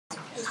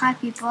Hi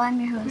people, I'm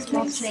your host,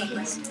 Walt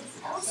Davis.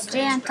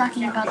 Today I'm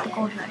talking about the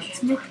gold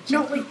rush. No,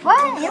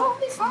 what? It won't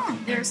be fun.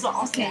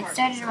 Okay, it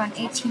started around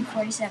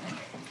 1847.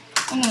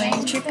 Anyway,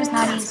 the trip was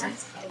not easy,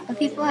 but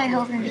people had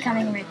hope in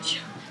becoming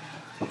rich.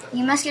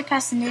 You must get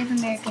past the Native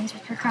Americans,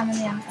 which were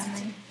commonly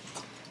unfriendly.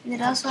 You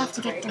would also have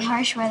to get through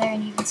harsh weather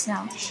and even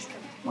snow.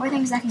 More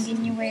things that can get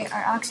in your way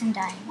are oxen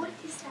dying.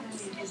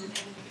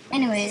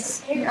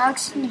 Anyways, your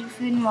oxen need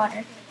food and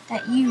water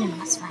that you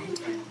must find.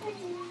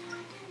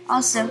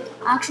 Also,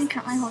 oxen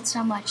currently hold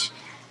so much,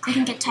 they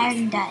can get tired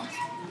and die.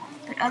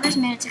 But others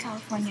made it to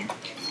California.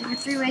 There were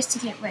 3 ways to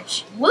get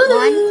rich. Woo!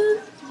 1,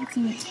 you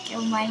can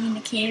go mining in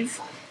a cave.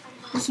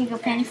 You can go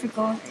panning for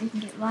gold, or you can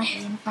get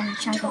lucky and find a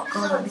chunk of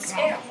gold on the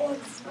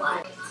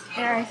ground.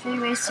 There are 3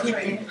 ways to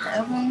get there: the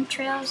Overland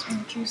Trails and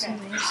the True Sea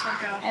Ways.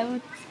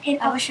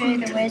 I will show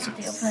you the ways of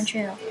the Overland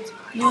Trail.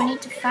 You will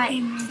need to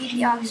feed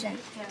the oxen,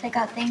 take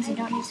out things you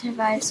don't need to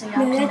survive so your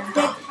oxen don't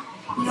die.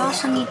 You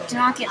also need to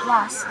not get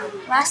lost.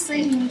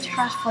 Lastly, you need to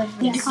cross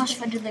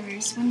flood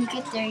rivers. When you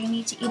get there, you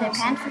need to either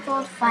pan for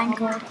gold, find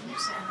gold,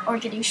 or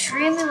get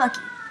extremely lucky.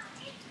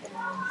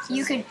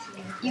 You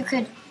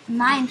could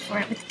mine for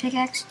it with a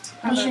pickaxe,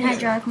 and even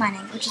hydraulic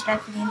mining, which is bad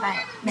for the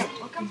environment.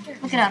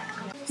 Look it up.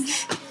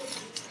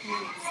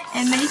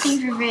 And many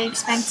things were very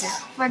expensive.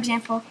 For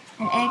example,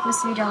 an egg was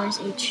 $3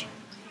 each.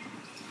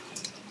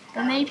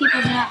 But many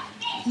people do not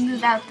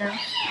move out though.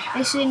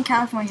 They stayed in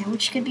California,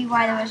 which could be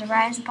why there was a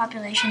rise in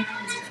population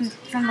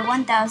from the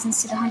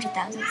 1,000s to the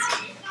 100,000s.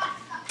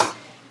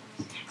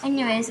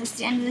 Anyways, that's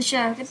the end of the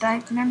show.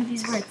 Goodbye. Remember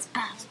these words.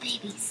 Bob's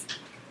Babies.